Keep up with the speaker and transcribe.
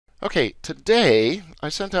Okay, today I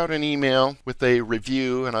sent out an email with a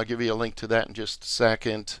review, and I'll give you a link to that in just a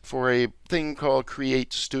second, for a thing called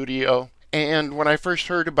CreateStudio. And when I first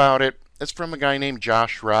heard about it, it's from a guy named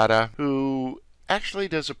Josh Rada, who actually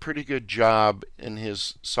does a pretty good job in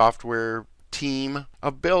his software team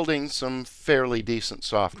of building some fairly decent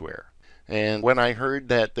software. And when I heard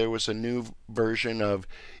that there was a new version of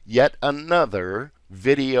yet another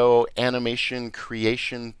video animation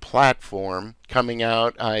creation platform coming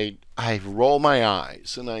out, I roll my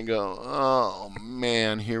eyes and I go, oh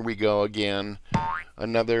man, here we go again.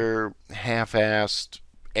 Another half-assed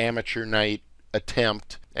amateur night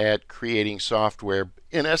attempt at creating software.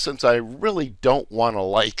 In essence, I really don't want to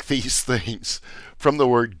like these things from the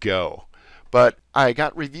word go. But I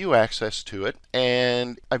got review access to it,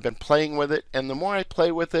 and I've been playing with it, and the more I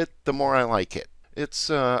play with it, the more I like it. It's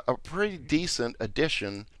a pretty decent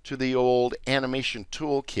addition to the old animation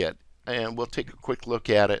toolkit, and we'll take a quick look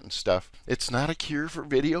at it and stuff. It's not a cure for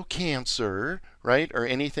video cancer, right, or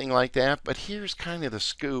anything like that, but here's kind of the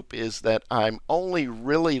scoop, is that I'm only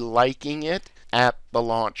really liking it at the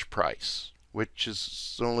launch price, which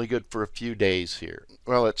is only good for a few days here.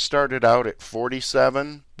 Well, it started out at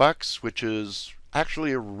 $47, which is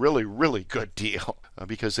actually a really good deal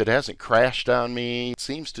because it hasn't crashed on me. It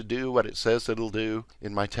seems to do what it says it'll do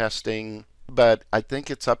in my testing. But I think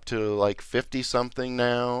it's up to like 50 something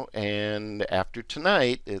now, and after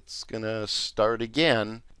tonight it's gonna start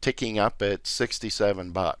again ticking up at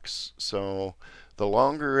 $67. So the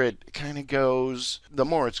longer it kind of goes, the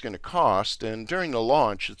more it's going to cost. And during the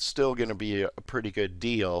launch, it's still going to be a pretty good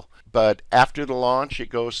deal. But after the launch,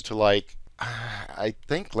 it goes to like, I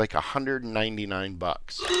think like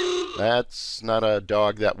 $199. That's not a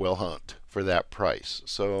dog that will hunt for that price.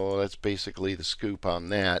 So that's basically the scoop on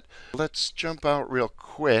that. Let's jump out real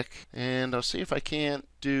quick and I'll see if I can't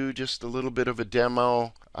do just a little bit of a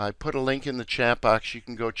demo. I put a link in the chat box. You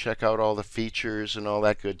can go check out all the features and all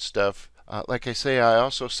that good stuff. Like I say, I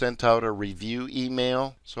also sent out a review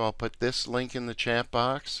email, so I'll put this link in the chat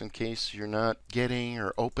box in case you're not getting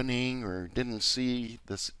or opening or didn't see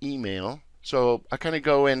this email. So I kind of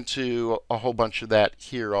go into a whole bunch of that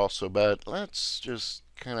here also, but let's just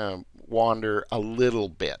kind of wander a little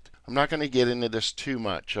bit. I'm not going to get into this too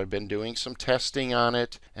much. I've been doing some testing on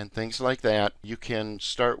it and things like that. You can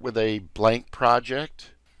start with a blank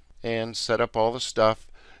project and set up all the stuff.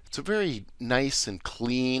 It's a very nice and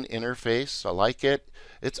clean interface. I like it.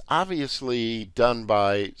 It's obviously done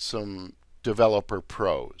by some developer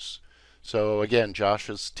pros. So again,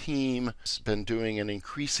 Josh's team has been doing an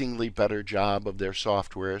increasingly better job of their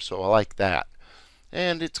software, so I like that.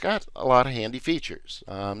 And it's got a lot of handy features.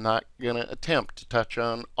 I'm not going to attempt to touch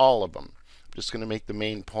on all of them. I'm just going to make the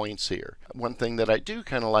main points here. One thing that I do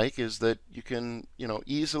kind of like is that you can,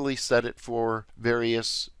 easily set it for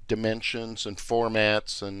various dimensions and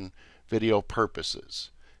formats and video purposes.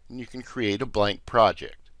 And you can create a blank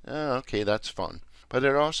project. Okay, that's fun. But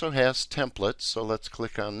it also has templates, so let's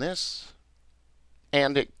click on this.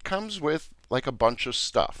 And it comes with like a bunch of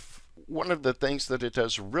stuff. One of the things that it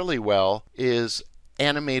does really well is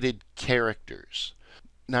animated characters.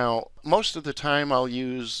 Now, most of the time I'll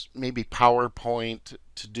use maybe PowerPoint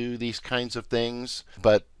to do these kinds of things,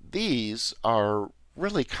 but these are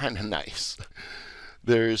really kind of nice.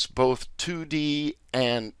 There's both 2D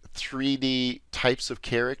and 3D types of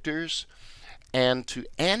characters, and to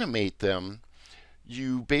animate them,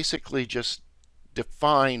 you basically just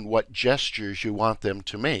define what gestures you want them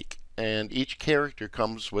to make. And each character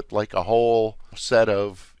comes with like a whole set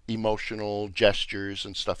of emotional gestures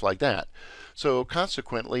and stuff like that. So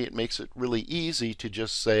consequently, it makes it really easy to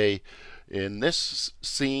just say, in this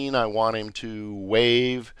scene, I want him to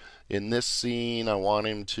wave. In this scene, I want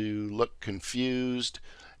him to look confused.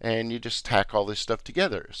 And you just tack all this stuff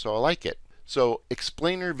together. So I like it. So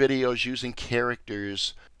explainer videos using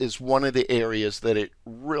characters is one of the areas that it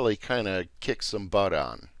really kind of kicks some butt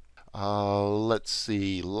on. Let's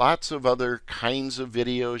see. Lots of other kinds of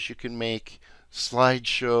videos you can make.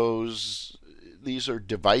 Slideshows. These are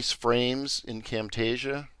device frames in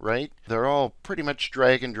Camtasia, right? They're all pretty much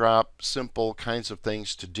drag and drop, simple kinds of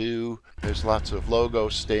things to do. There's lots of logo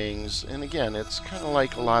stings, and again, it's kind of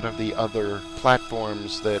like a lot of the other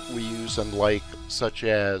platforms that we use and like, such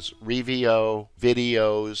as Revio,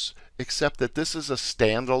 Videos, except that this is a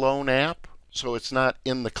standalone app, so it's not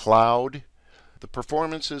in the cloud. The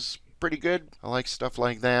performance is pretty good. I like stuff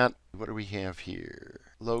like that. What do we have here?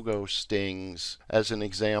 Logo stings as an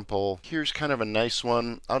example. Here's kind of a nice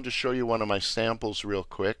one. I'll just show you one of my samples real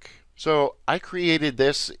quick. So I created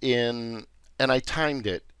this and I timed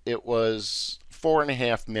it. It was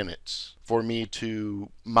 4.5 minutes for me to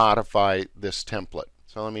modify this template.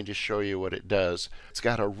 So let me just show you what it does. It's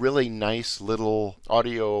got a really nice little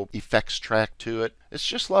audio effects track to it. It's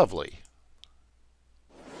just lovely.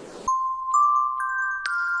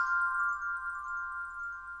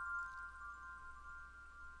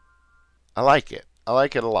 I like it. I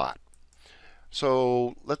like it a lot.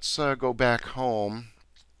 So let's go back home.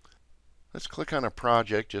 Let's click on a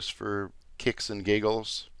project just for kicks and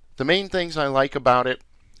giggles. The main things I like about it,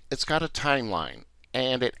 it's got a timeline,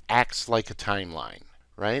 and it acts like a timeline,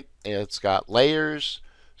 right? It's got layers,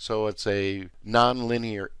 so it's a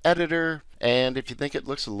non-linear editor, and if you think it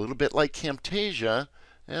looks a little bit like Camtasia,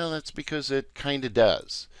 well, that's because it kind of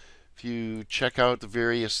does. If you check out the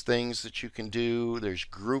various things that you can do, there's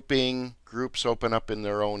grouping. Groups open up in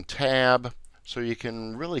their own tab, so you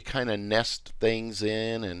can really kind of nest things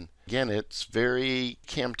in, and again, it's very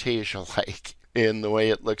Camtasia-like in the way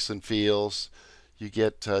it looks and feels. You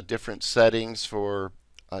get different settings for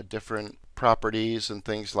different properties and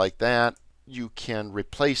things like that. You can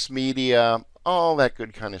replace media, all that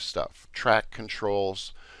good kind of stuff. Track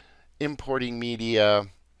controls, importing media,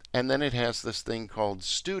 and then it has this thing called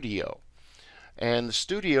Studio. And the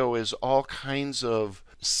Studio is all kinds of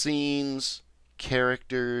scenes,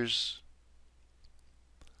 characters,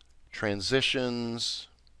 transitions,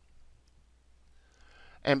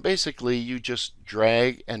 and basically you just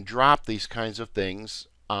drag and drop these kinds of things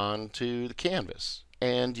onto the canvas,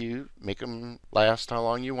 and you make them last how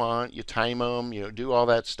long you want, you time them, you do all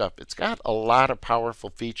that stuff. It's got a lot of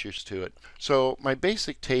powerful features to it. So my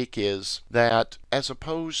basic take is that as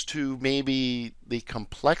opposed to maybe the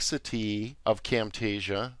complexity of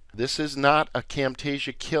Camtasia, this is not a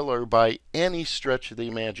Camtasia killer by any stretch of the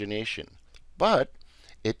imagination, but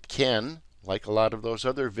it can, like a lot of those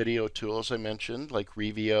other video tools I mentioned, like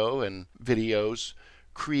Revio and videos,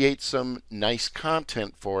 create some nice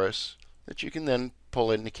content for us that you can then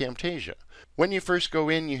pull into Camtasia. When you first go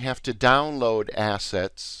in, you have to download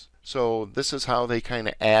assets. So this is how they kind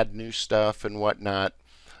of add new stuff and whatnot.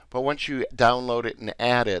 But once you download it and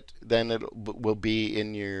add it, then it will be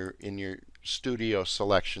in your studio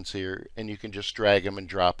selections here, and you can just drag them and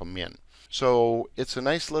drop them in. So it's a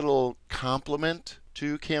nice little complement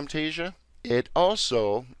to Camtasia. It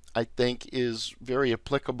also, I think, is very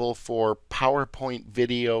applicable for PowerPoint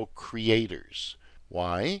video creators.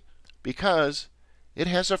 Why? Because it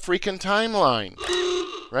has a freaking timeline,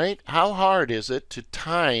 right? How hard is it to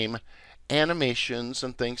time animations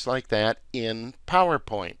and things like that in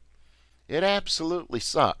PowerPoint? It absolutely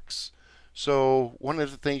sucks. So one of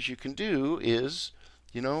the things you can do is,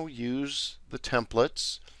 use the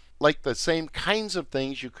templates, like the same kinds of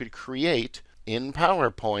things you could create in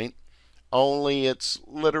PowerPoint, only it's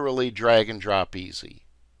literally drag and drop easy,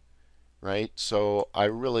 right? So I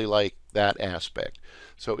really like that aspect.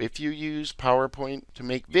 So if you use PowerPoint to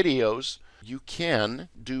make videos, you can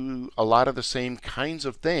do a lot of the same kinds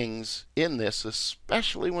of things in this,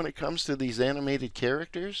 especially when it comes to these animated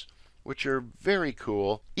characters, which are very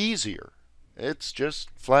cool, easier. It's just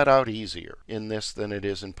flat out easier in this than it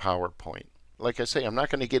is in PowerPoint. Like I say, I'm not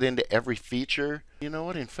going to get into every feature. You know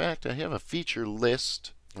what? In fact, I have a feature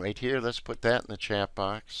list right here. Let's put that in the chat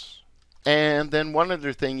box. And then one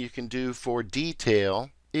other thing you can do for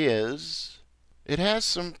detail is it has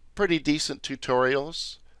some pretty decent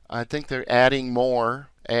tutorials. I think they're adding more,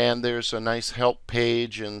 and there's a nice help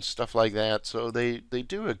page and stuff like that. So they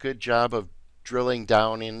do a good job of drilling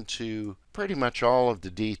down into pretty much all of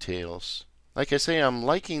the details. Like I say, I'm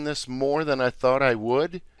liking this more than I thought I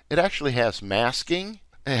would. It actually has masking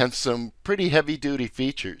and some pretty heavy-duty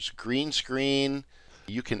features. Green screen.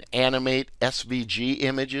 You can animate SVG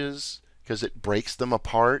images because it breaks them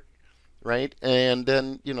apart, right? And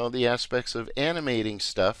then, the aspects of animating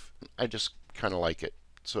stuff, I just kind of like it.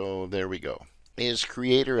 So there we go. Is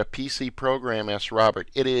Creator a PC program? Asked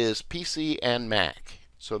Robert. It is PC and Mac.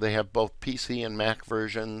 So they have both PC and Mac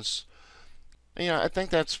versions. I think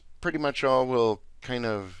that's pretty much all we'll kind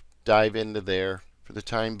of dive into there for the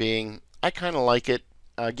time being. I kind of like it.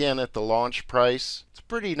 Again, at the launch price, it's a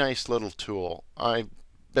pretty nice little tool. I've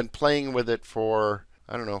been playing with it for,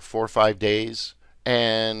 4 or 5 days,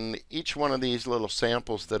 and each one of these little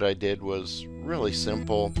samples that I did was really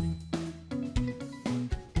simple.